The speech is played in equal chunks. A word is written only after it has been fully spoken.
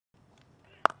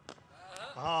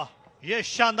ये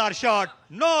शानदार shot,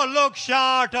 no look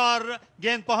shot और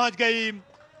गेंद पहुंच गई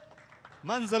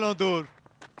मंजिलों दूर।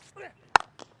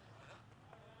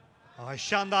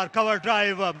 शानदार कवर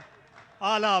ड्राइव,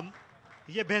 आलम,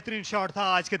 ये बेहतरीन शॉट था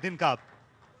आज के दिन का।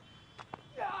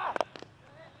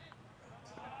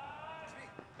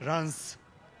 रन्स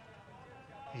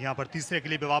यहां पर तीसरे के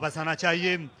लिए भी वापस आना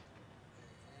चाहिए।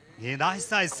 गेंद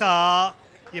आहिस्ता आहिस्ता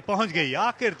ये पहुंच गई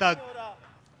आखिर तक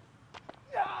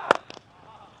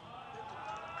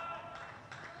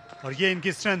और ये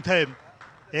इनकी स्ट्रेंथ है।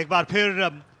 एक बार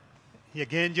फिर ये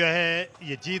गेंद जो है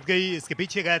ये जीत गई। इसके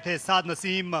पीछे गए थे साद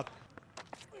नसीम।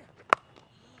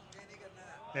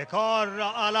 एक और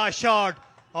आला शॉट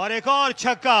और एक और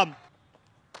छक्का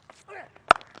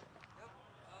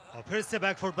और फिर से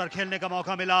बैकफुट पर खेलने का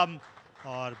मौका मिला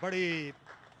और बड़ी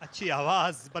अच्छी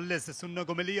आवाज बल्ले से सुनने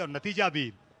को मिली और नतीजा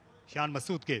भी शान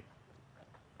मसूद के।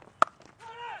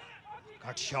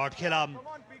 कट शॉट खेला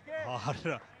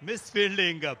और मिस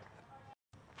फील्डिंग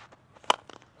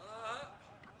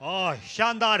और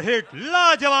शानदार हिट,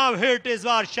 लाजवाब हिट इस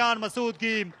बार शान मसूद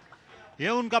की। ये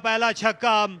उनका पहला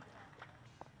छक्का।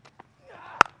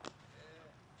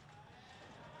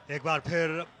 एक बार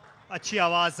फिर अच्छी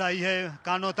आवाज आई है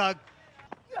कानों तक।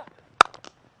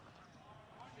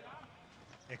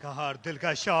 एक और दिल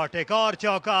का शॉट, एक और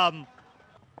चौका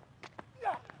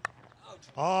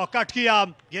और कट किया।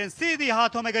 गेंद सीधी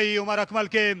हाथों में गई उमर अकमल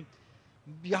के।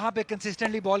 यहाँ पे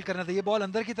कंसिस्टेंटली बॉल करना था। ये बॉल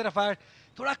अंदर की तरफ आया,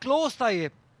 थोड़ा क्लोज था, ये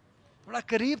थोड़ा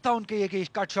करीब था उनके ये कि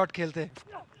कट शॉट खेलते।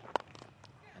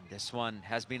 And this one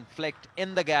has been flicked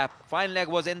in the gap. Fine leg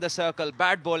was in the circle.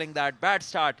 Bad bowling that. Bad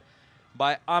start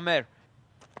by Amir.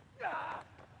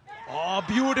 Oh,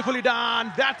 beautifully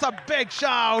done. That's a big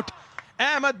shout.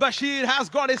 Ahmed Bashir has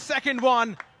got his second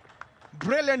one.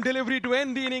 Brilliant delivery to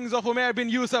end the innings of Umair bin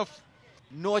Yusuf.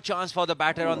 No chance for the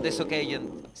batter on this occasion.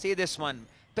 See this one.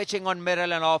 Pitching on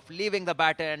middle and off, leaving the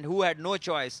batter, and who had no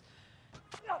choice.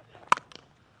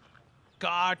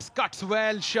 Cuts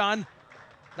well, Shan.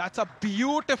 That's a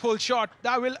beautiful shot.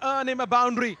 That will earn him a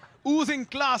boundary. Oozing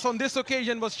class on this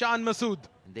occasion was Shan Masood.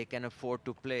 They can afford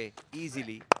to play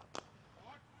easily.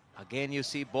 Again, you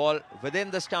see ball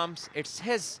within the stumps. It's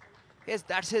his.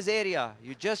 That's his area.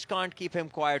 You just can't keep him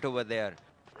quiet over there.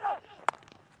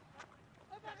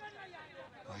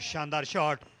 शानदार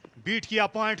shot, beat किया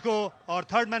point को और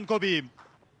third man को भी।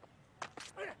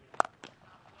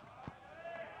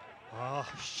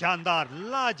 शानदार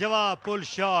लाजवाब pull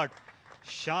shot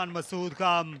Shan Masood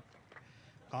का।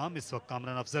 काम इस वक्त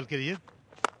कामरान अफजल के लिए।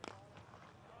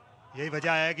 यही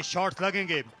वजह है कि शॉट्स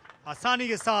लगेंगे। आसानी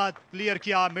के साथ क्लियर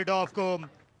किया मिड ऑफ को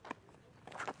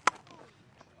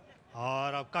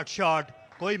और अब कट शॉट,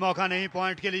 कोई मौका नहीं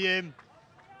पॉइंट के लिए।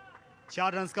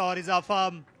 4 रन का और इजाफा।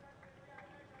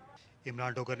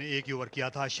 इमरान डोगर ने एक ही ओवर किया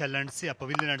था शेलैंड से, अब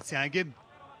पवेलियन एंड से आएंगे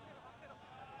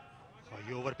और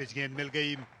ये ओवर पिच गेंद मिल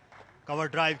गई। कवर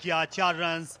ड्राइव किया, 4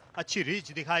 रन, अच्छी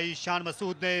रीच दिखाई शान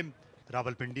मसूद ने।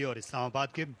 रावलपिंडी और इस्लामाबाद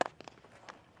के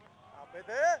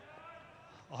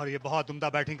और ये बहुत उम्दा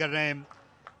बैटिंग कर रहे हैं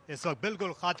इस वक्त,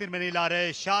 बिल्कुल खातिर में नहीं ला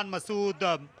रहे Shan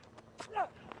Masood.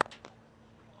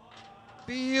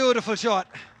 Beautiful shot.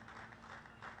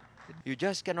 You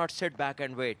just cannot sit back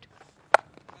and wait.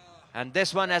 And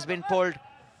this one has been pulled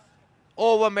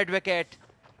over mid-wicket.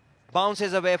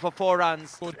 Bounces away for 4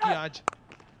 runs. आज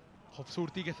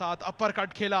खूबसूरती के साथ अपर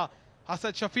कट खेला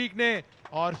हसद शफीक ने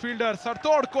और फील्डर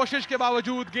सरतोड़ कोशिश के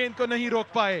बावजूद गेंद को नहीं रोक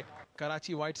पाए।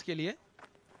 कराची वाइट्स के लिए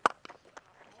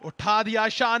उठा दिया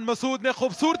शान मसूद ने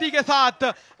खूबसूरती के साथ,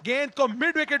 गेंद को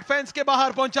मिड विकेट फेंस के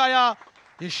बाहर पहुंचाया।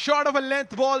 ये short of a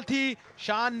length ball थी,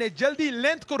 शान ने जल्दी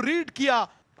लेंथ को रीड किया,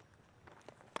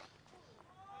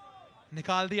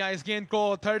 निकाल दिया इस गेंद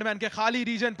को थर्ड मैन के खाली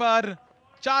रीजन पर।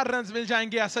 4 रन मिल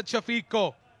जाएंगे असद शफीक को।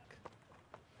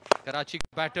 कराची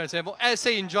के बैटर्स हैं वो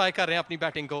ऐसे ही एंजॉय कर रहे हैं अपनी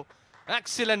बैटिंग को।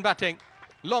 एक्सीलेंट बैटिंग,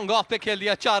 लॉन्ग ऑफ पे खेल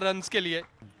दिया 4 रन के लिए।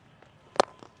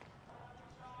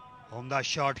 उम्दा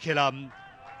शॉट खेला,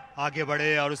 आगे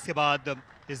बढ़े और उसके बाद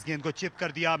इस गेंद को चिप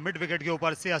कर दिया मिड विकेट के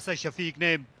ऊपर से असद शफीक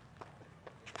ने।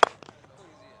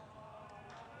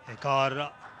 एक और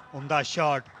उम्दा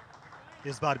शॉट,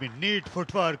 इस बार भी नीट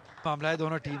फुटवर्क। मामला है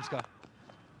दोनों टीम्स का,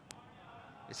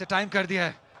 इसे टाइम कर दिया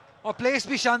है और प्लेस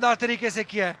भी शानदार तरीके से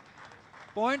किया है।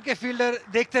 पॉइंट के फील्डर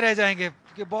देखते रह जाएंगे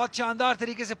कि बहुत शानदार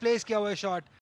तरीके से प्लेस किया हुआ है शॉट।